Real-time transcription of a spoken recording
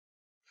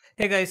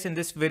Hey guys, in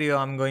this video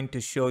I'm going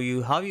to show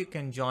you how you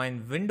can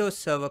join Windows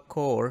Server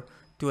Core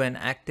to an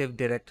Active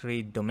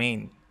Directory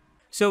domain.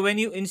 So when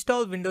you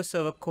install Windows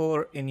Server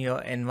Core in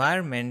your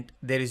environment,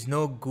 there is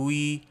no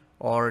GUI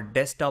or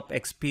desktop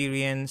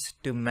experience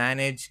to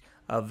manage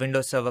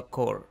Windows Server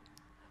Core.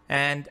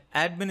 And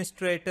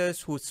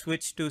administrators who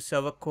switch to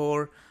Server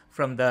Core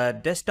from the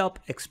desktop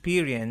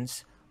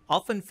experience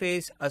often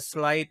face a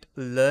slight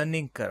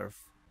learning curve.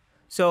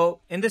 So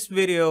in this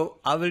video,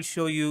 I will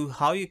show you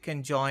how you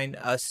can join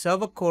a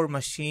server core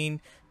machine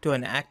to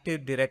an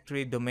Active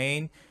Directory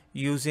domain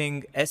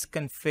using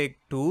SCONFIG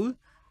tool,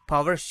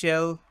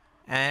 PowerShell,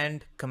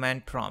 and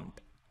command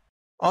prompt.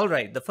 All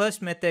right, the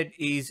first method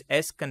is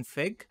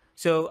SCONFIG.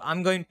 So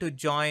I'm going to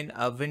join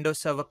a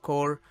Windows Server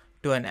Core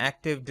to an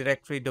Active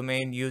Directory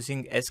domain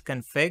using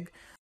SCONFIG.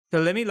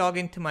 So let me log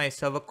into my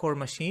server core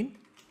machine.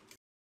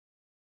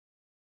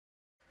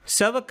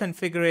 Server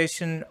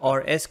configuration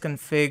or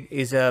SCONFIG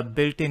is a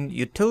built-in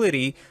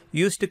utility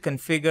used to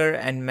configure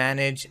and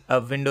manage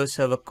a Windows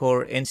Server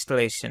Core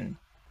installation.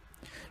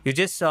 You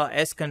just saw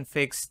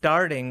SCONFIG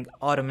starting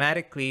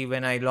automatically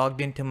when I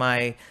logged into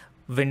my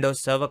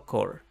Windows Server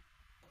Core.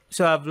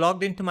 So I've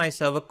logged into my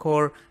server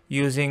core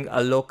using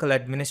a local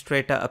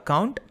administrator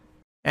account.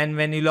 And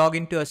when you log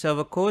into a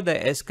server core, the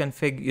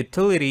SCONFIG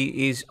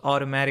utility is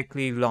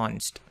automatically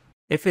launched.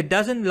 If it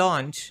doesn't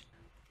launch,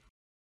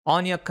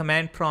 on your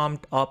command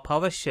prompt or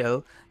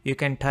PowerShell, you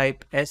can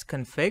type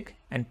sconfig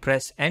and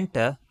press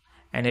enter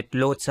and it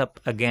loads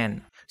up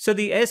again. So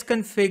the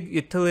sconfig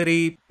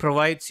utility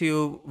provides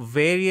you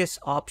various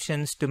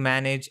options to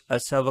manage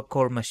a server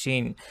core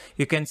machine.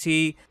 You can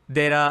see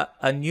there are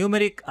a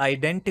numeric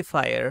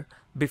identifier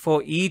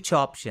before each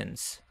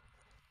options.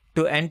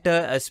 To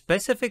enter a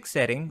specific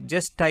setting,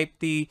 just type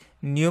the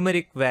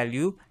numeric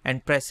value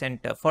and press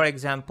enter. For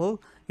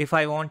example, if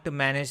I want to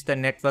manage the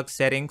network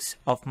settings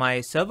of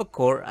my server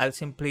core, I'll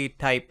simply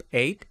type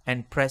 8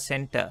 and press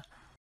enter.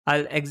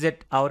 I'll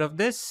exit out of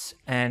this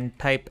and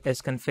type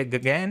sconfig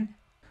again.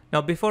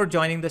 Now, before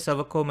joining the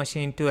server core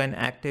machine to an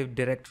Active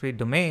Directory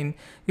domain,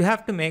 you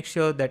have to make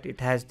sure that it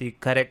has the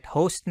correct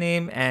host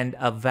name and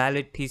a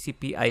valid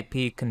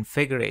TCP/IP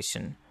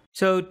configuration.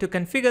 So to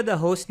configure the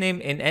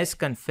hostname in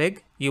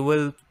sconfig, you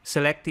will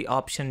select the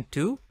option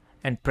 2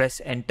 and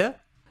press enter.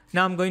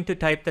 Now I'm going to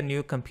type the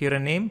new computer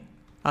name.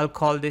 I'll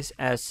call this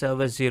as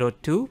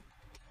server02.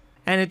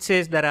 And it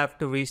says that I have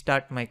to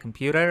restart my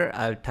computer.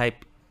 I'll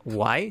type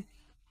Y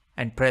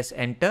and press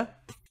enter.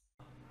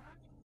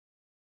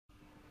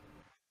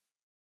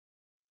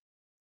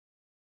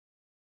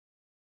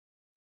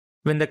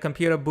 When the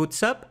computer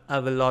boots up, I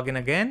will log in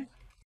again.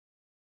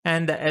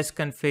 And the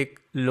sconfig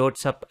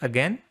loads up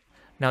again.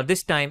 Now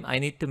this time I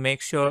need to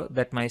make sure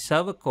that my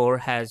server core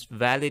has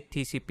valid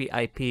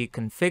TCP/IP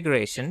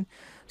configuration.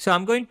 So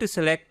I'm going to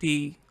select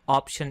the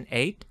option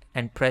 8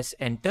 and press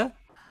enter.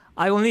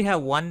 I only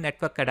have one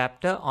network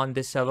adapter on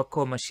this server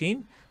core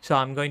machine. So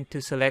I'm going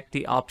to select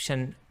the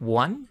option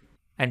 1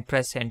 and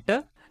press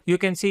enter. You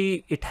can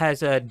see it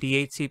has a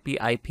DHCP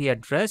IP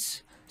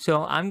address.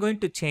 So I'm going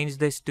to change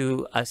this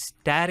to a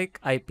static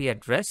IP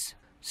address.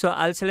 So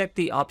I'll select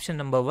the option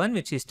number 1,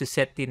 which is to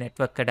set the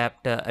network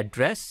adapter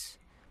address,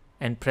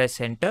 and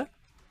press enter.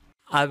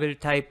 I will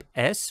type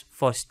S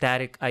for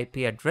static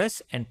IP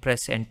address and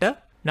press enter.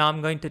 Now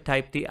I'm going to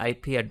type the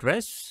IP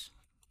address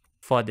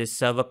for this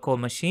server core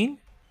machine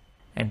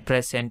and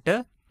press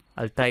enter.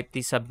 I'll type the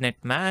subnet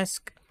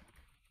mask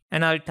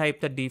and I'll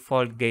type the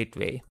default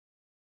gateway.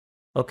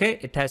 Okay,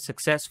 it has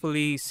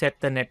successfully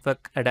set the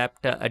network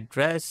adapter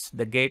address,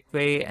 the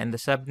gateway, and the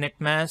subnet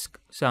mask.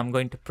 So I'm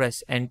going to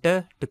press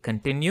enter to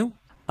continue.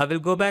 I will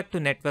go back to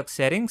network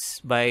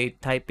settings by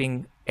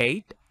typing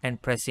 8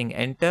 and pressing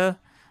enter.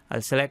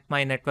 I'll select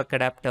my network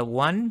adapter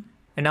 1.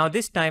 And now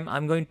this time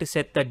I'm going to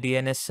set the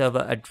DNS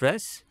server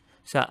address.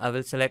 So I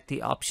will select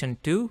the option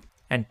 2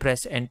 and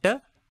press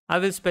enter. I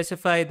will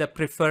specify the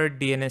preferred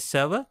DNS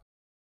server.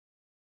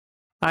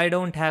 I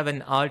don't have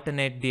an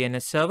alternate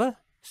DNS server,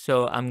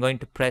 so I'm going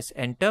to press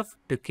enter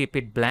to keep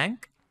it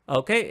blank.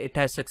 Okay, it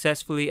has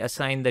successfully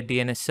assigned the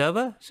DNS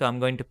server. So I'm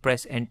going to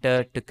press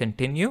enter to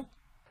continue.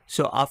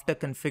 So after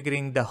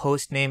configuring the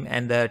hostname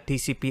and the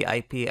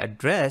TCP/IP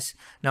address,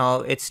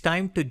 now it's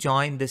time to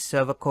join this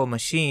server core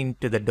machine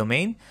to the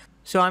domain.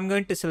 So I'm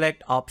going to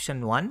select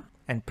option 1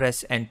 and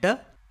press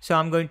enter. So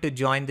I'm going to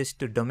join this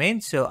to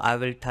domain. So I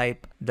will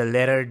type the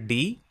letter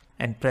D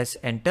and press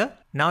enter.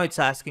 Now it's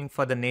asking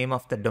for the name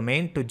of the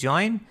domain to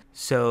join.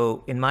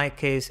 So in my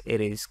case,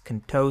 it is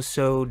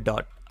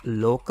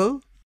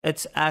contoso.local.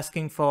 It's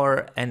asking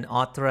for an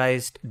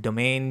authorized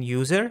domain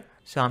user.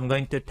 So I'm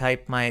going to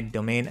type my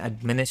domain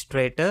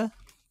administrator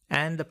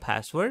and the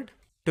password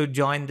to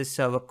join the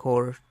server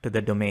core to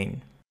the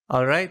domain.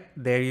 All right,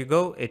 there you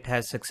go. It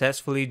has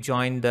successfully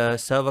joined the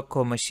server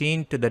core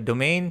machine to the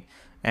domain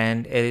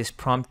and it is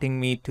prompting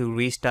me to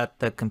restart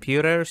the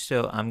computer.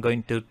 So I'm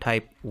going to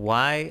type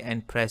Y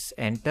and press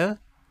enter.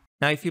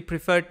 Now, if you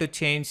prefer to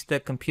change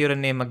the computer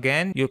name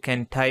again, you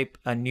can type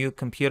a new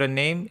computer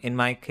name. In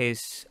my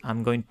case,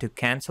 I'm going to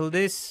cancel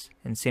this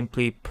and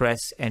simply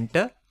press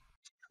enter.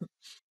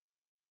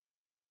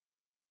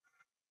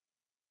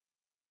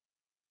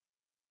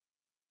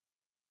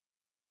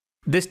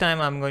 This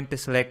time I'm going to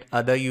select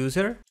other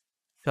user.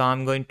 So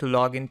I'm going to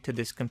log into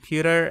this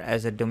computer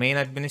as a domain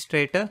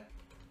administrator.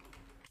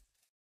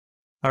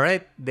 All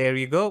right, there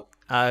you go.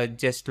 I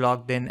just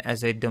logged in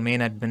as a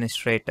domain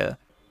administrator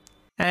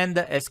and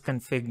the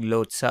SCONFIG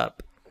loads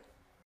up.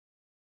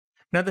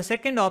 Now the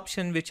second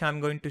option which I'm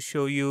going to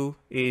show you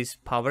is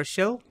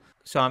PowerShell.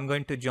 So I'm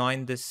going to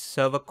join this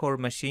server core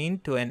machine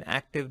to an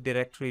Active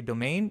Directory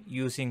domain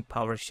using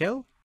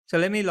PowerShell. So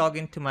let me log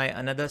into my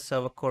another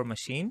server core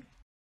machine.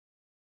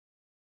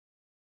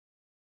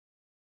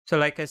 So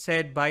like I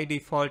said, by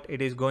default,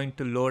 it is going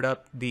to load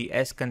up the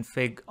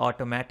SCONFIG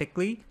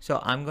automatically.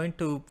 So I'm going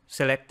to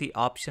select the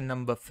option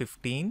number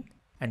 15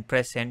 and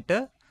press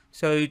enter.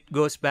 So it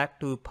goes back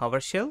to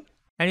PowerShell.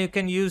 And you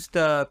can use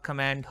the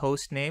command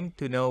hostname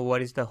to know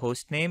what is the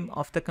host name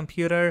of the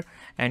computer.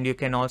 And you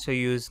can also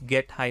use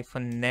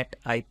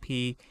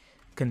get-NetIP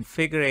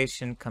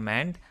configuration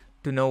command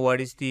to know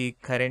what is the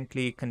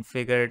currently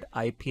configured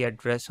IP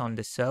address on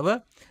the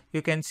server.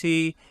 You can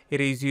see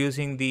it is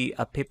using the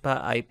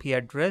APIPA IP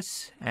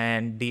address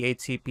and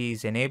DHCP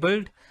is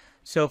enabled.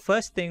 So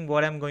first thing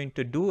what I'm going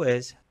to do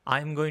is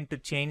I'm going to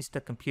change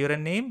the computer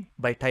name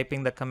by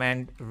typing the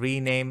command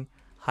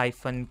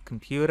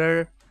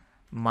rename-computer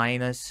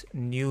minus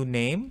new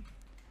name,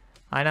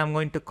 and I'm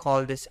going to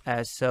call this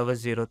as server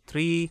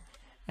 03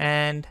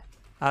 and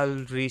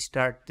I'll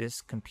restart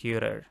this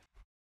computer.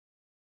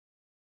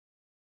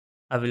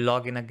 I will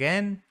log in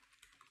again.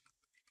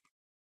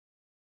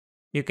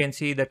 You can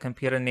see the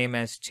computer name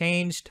has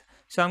changed.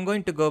 So I'm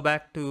going to go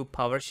back to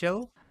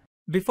PowerShell.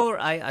 Before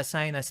I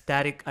assign a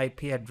static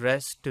IP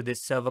address to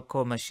this server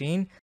core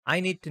machine, I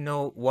need to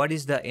know what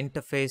is the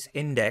interface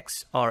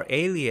index or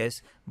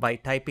alias by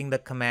typing the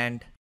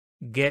command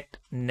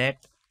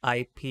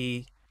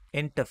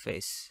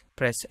Get-NetIPInterface.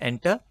 Press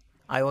enter.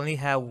 I only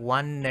have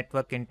one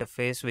network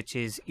interface, which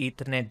is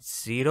Ethernet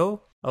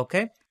 0.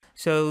 Okay.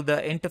 So the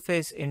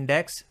interface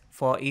index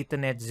for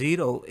Ethernet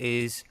 0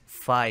 is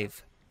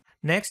 5.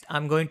 Next,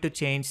 I'm going to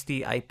change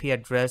the IP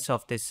address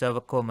of this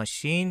server core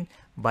machine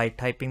by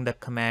typing the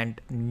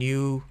command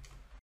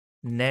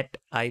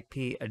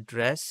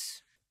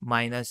New-NetIPAddress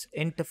minus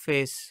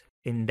interface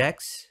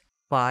index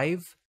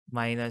 5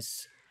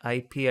 minus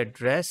IP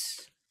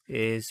address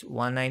is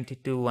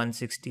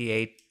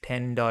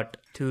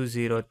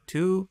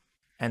 192.168.10.202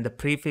 and the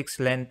prefix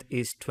length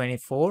is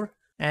 24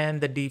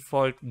 and the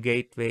default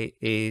gateway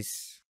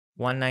is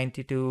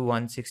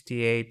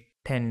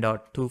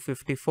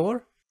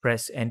 192.168.10.254.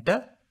 Press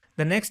enter.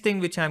 The next thing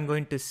which I'm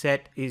going to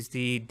set is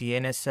the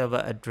DNS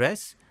server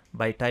address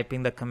by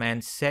typing the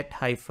command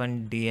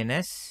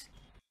set-DNS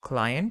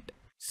client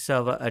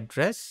server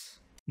address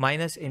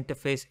minus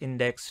interface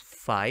index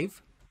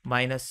 5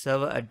 minus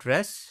server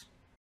address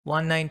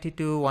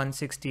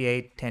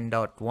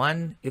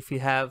 192.168.10.1. If you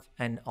have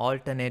an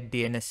alternate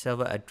DNS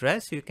server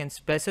address, you can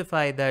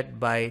specify that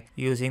by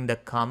using the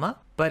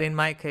comma. But in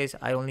my case,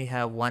 I only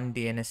have one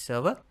DNS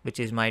server, which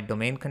is my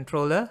domain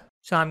controller.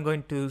 So I'm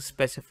going to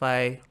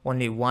specify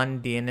only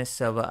one DNS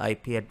server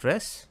IP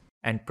address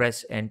and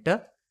press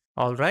enter.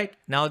 All right,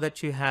 now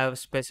that you have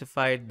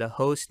specified the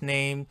host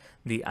name,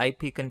 the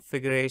IP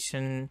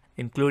configuration,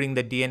 including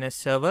the DNS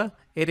server,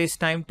 it is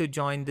time to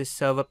join this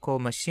server core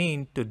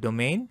machine to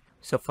domain.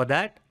 So for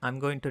that, I'm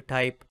going to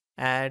type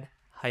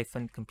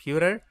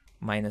add-computer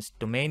minus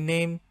domain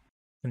name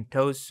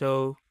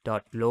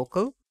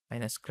contoso.local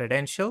minus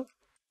credential.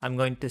 I'm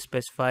going to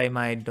specify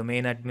my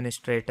domain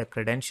administrator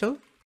credential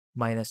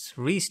minus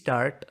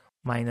restart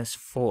minus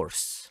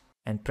force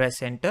and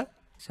press enter.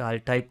 So I'll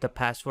type the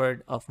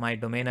password of my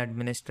domain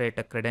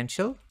administrator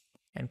credential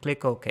and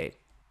click OK.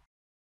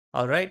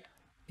 All right,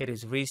 it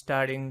is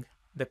restarting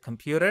the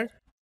computer.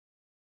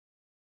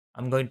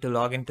 I'm going to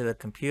log into the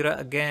computer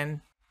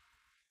again,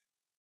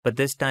 but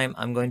this time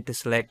I'm going to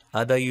select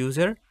other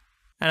user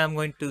and I'm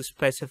going to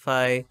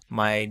specify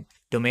my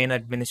domain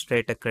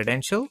administrator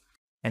credential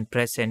and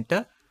press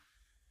enter.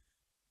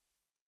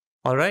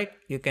 All right,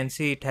 you can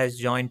see it has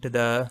joined to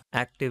the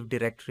Active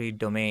Directory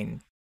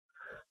domain.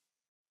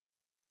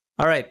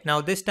 All right, now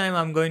this time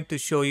I'm going to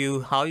show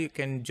you how you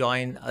can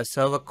join a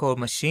server core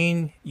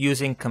machine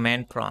using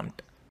command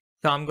prompt.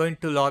 So I'm going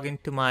to log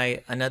into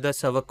my another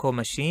server core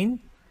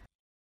machine.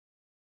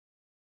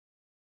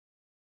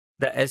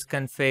 The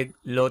SCONFIG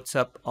loads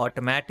up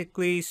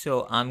automatically,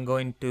 so I'm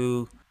going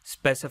to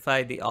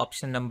specify the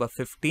option number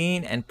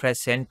 15 and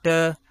press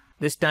enter.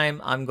 This time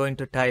I'm going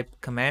to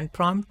type command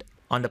prompt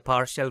on the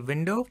PowerShell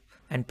window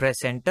and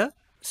press enter.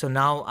 So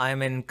now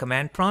I'm in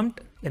command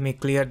prompt. Let me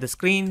clear the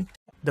screen.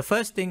 The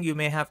first thing you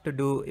may have to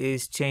do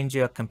is change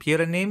your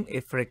computer name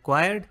if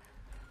required.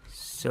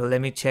 So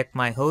let me check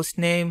my host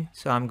name.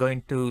 So I'm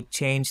going to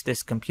change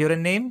this computer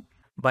name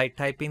by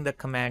typing the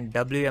command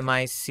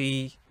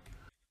wmic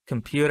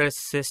computer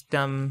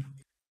system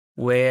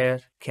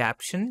where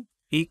caption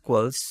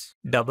equals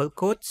double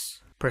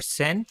quotes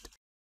percent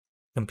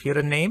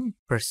computer name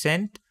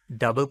percent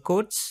double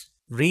quotes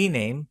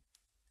rename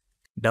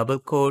double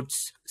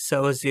quotes,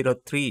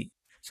 server03.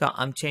 So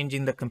I'm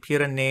changing the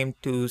computer name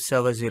to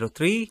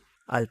server03.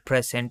 I'll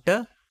press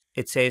enter.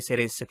 It says it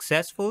is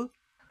successful.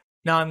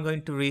 Now I'm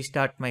going to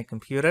restart my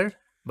computer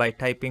by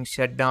typing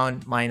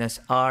shutdown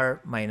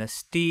 -R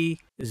 -T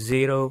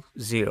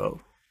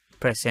 00.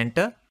 Press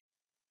enter.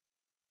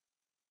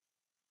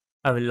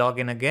 I will log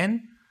in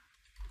again.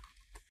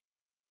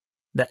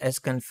 The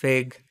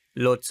SCONFIG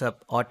loads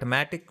up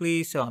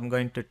automatically. So I'm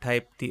going to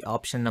type the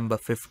option number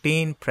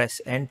 15, press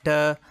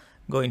enter,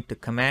 go into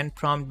command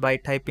prompt by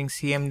typing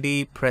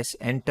CMD, press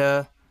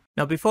enter.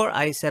 Now before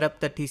I set up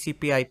the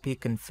TCP IP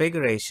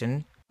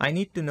configuration, I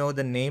need to know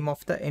the name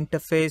of the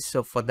interface.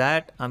 So for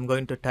that, I'm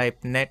going to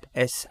type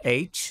netsh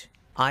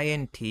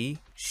int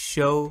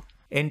show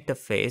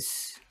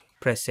interface,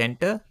 press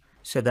enter.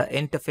 So the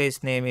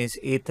interface name is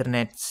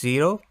Ethernet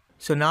 0.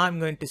 So now I'm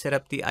going to set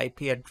up the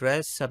IP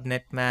address,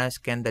 subnet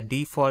mask, and the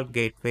default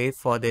gateway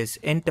for this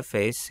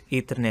interface,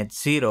 Ethernet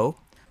 0.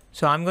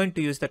 So I'm going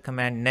to use the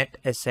command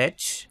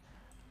netsh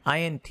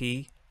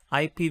int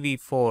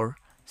IPv4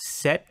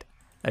 set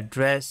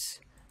address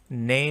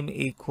name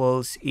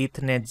equals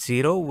Ethernet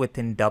 0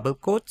 within double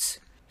quotes.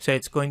 So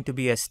it's going to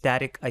be a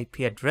static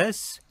IP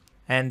address.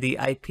 And the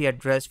IP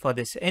address for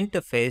this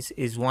interface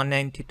is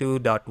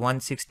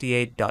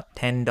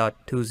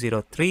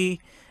 192.168.10.203.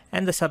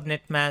 And the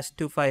subnet mask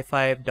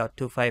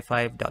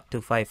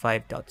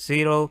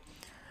 255.255.255.0,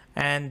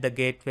 and the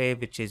gateway,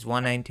 which is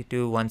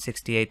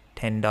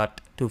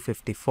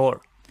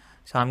 192.168.10.254.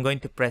 So I'm going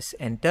to press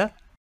enter.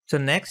 So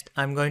next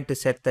I'm going to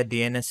set the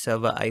DNS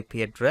server IP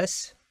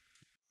address.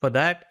 For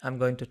that, I'm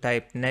going to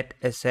type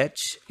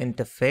netsh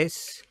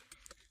interface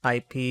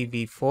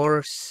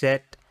IPv4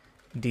 set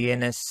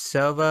DNS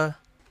server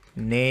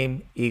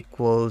name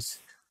equals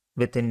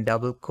within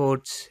double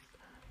quotes.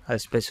 I'll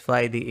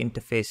specify the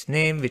interface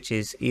name, which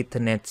is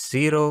Ethernet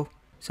 0.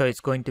 So it's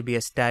going to be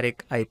a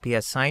static IP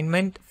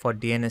assignment for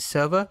DNS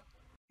server,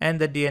 and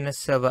the DNS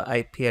server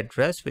IP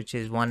address, which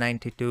is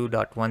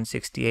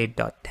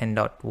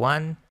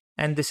 192.168.10.1.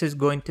 And this is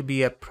going to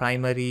be a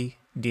primary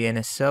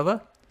DNS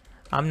server.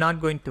 I'm not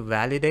going to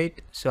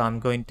validate, so I'm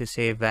going to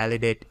say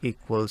validate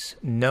equals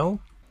no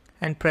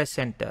and press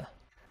enter.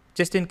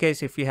 Just in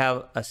case if you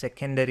have a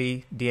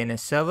secondary DNS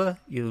server,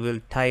 you will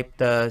type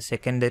the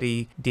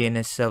secondary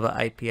DNS server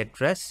IP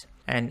address,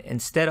 and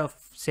instead of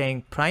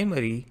saying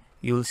primary,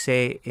 you'll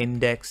say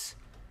index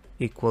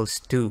equals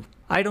 2.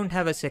 I don't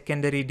have a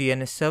secondary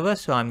DNS server,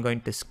 so I'm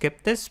going to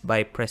skip this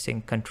by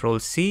pressing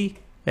Ctrl C.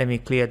 Let me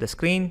clear the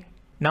screen.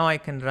 Now I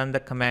can run the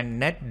command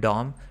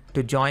netdom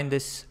to join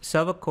this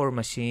server core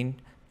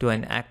machine to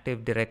an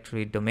Active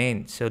Directory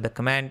domain. So the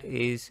command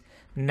is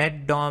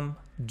netdom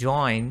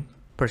join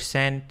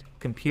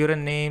 %computer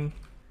name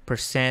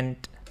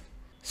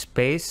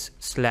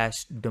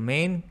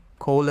 %space/domain :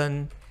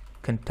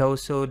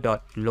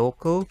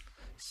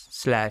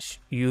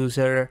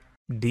 contoso.local/user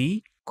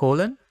d :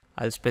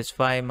 I'll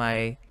specify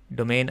my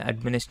domain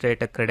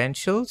administrator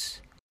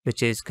credentials,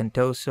 which is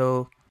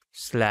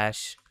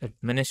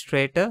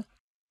contoso/administrator,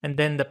 and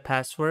then the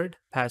password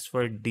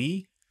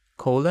d :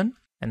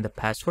 and the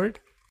password.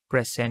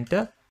 Press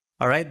enter.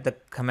 All right, the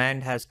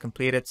command has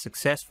completed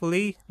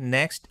successfully.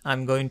 Next,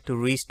 I'm going to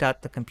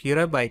restart the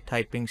computer by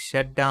typing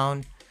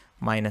shutdown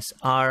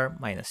 -R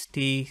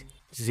 -T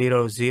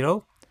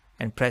 00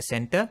 and press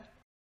enter.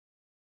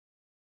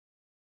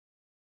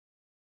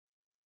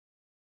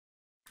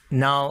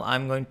 Now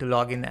I'm going to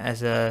log in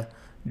as a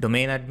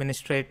domain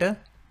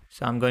administrator.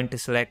 So I'm going to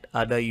select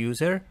other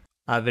user.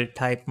 I will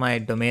type my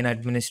domain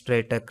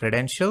administrator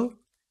credential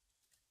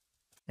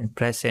and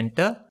press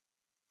enter.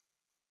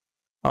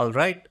 All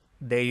right.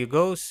 There you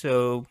go.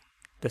 So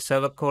the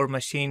server core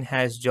machine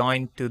has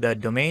joined to the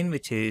domain,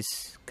 which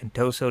is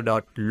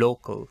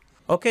contoso.local.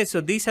 Okay,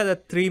 so these are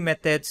the three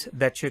methods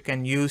that you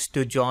can use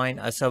to join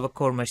a server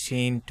core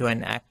machine to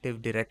an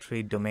Active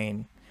Directory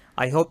domain.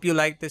 I hope you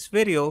liked this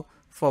video.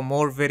 For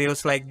more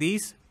videos like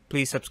these,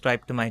 please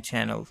subscribe to my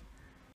channel.